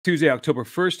Tuesday, October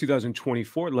 1st,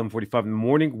 2024, 11:45 in the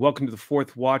morning. Welcome to the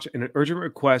Fourth Watch and an urgent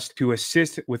request to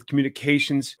assist with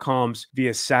communications comms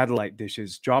via satellite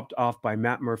dishes dropped off by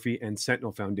Matt Murphy and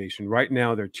Sentinel Foundation. Right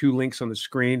now, there are two links on the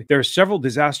screen. There are several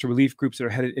disaster relief groups that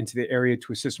are headed into the area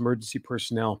to assist emergency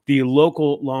personnel. The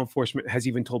local law enforcement has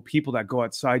even told people that go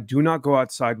outside, do not go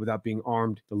outside without being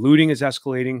armed. The looting is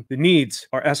escalating. The needs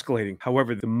are escalating.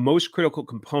 However, the most critical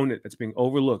component that's being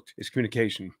overlooked is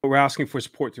communication. But we're asking for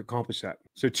support to accomplish that.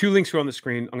 So two links are on the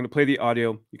screen. I'm going to play the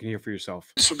audio. You can hear for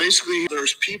yourself. So basically,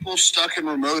 there's people stuck in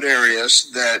remote areas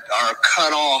that are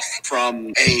cut off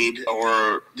from aid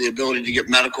or the ability to get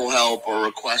medical help or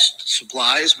request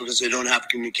supplies because they don't have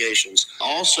communications.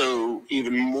 Also,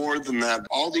 even more than that,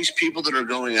 all these people that are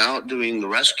going out doing the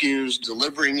rescues,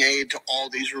 delivering aid to all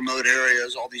these remote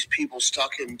areas, all these people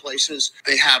stuck in places,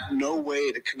 they have no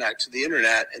way to connect to the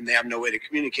internet and they have no way to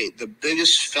communicate. The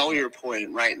biggest failure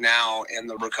point right now in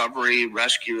the recovery,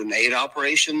 rescue, and aid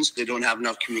operations, they don't have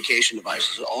enough communication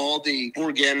devices. All the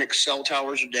organic cell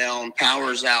towers are down,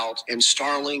 power's out, and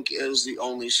Starlink is the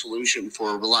only solution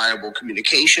for reliable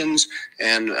communications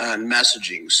and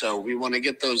messaging. So we want to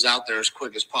get those out there as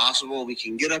quick as possible. We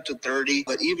can get up to 30,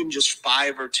 but even just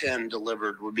 5 or 10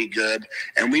 delivered would be good.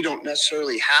 And we don't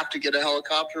necessarily have to get a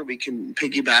helicopter. We can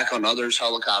piggyback on others'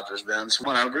 helicopters, Ben. So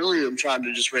what I really am trying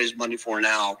to just raise money for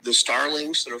now, the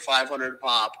Starlinks that are $500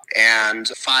 pop and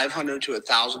 $500 to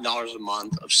 $1,000 a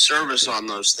month of service on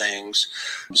those things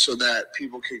so that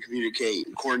people can communicate,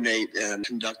 coordinate, and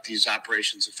conduct these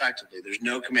operations effectively. There's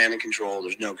no command and control.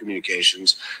 There's no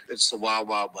communications. It's the wild,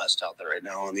 wild west out there right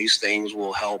now, and these things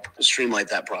will help streamline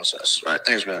that process. All right.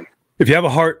 Thanks, man. If you have a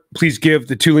heart, please give.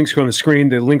 The two links are on the screen.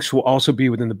 The links will also be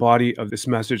within the body of this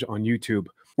message on YouTube.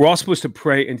 We're all supposed to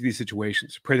pray into these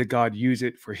situations, pray that God use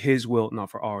it for his will, not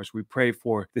for ours. We pray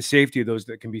for the safety of those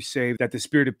that can be saved, that the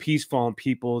spirit of peace fall on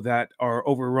people that are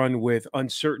overrun with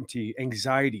uncertainty,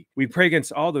 anxiety. We pray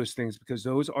against all those things because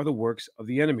those are the works of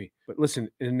the enemy. But listen,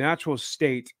 in a natural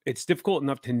state, it's difficult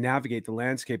enough to navigate the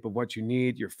landscape of what you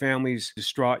need. Your family's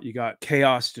distraught. You got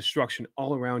chaos, destruction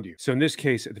all around you. So in this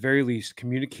case, at the very least,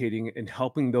 communicating and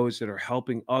helping those that are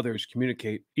helping others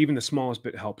communicate, even the smallest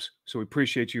bit helps. So we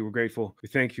appreciate you. We're grateful. We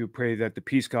thank you. Pray that the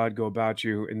peace God go about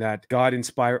you and that God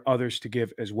inspire others to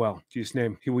give as well. In Jesus'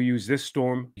 name, he will use this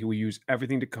storm. He will use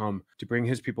everything to come to bring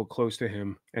his people close to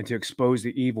him and to expose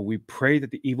the evil. We pray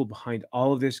that the evil behind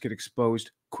all of this get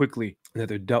exposed quickly and that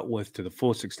they're dealt with to the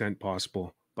fullest extent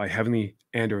possible by heavenly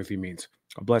and earthly means.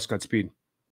 Bless Godspeed.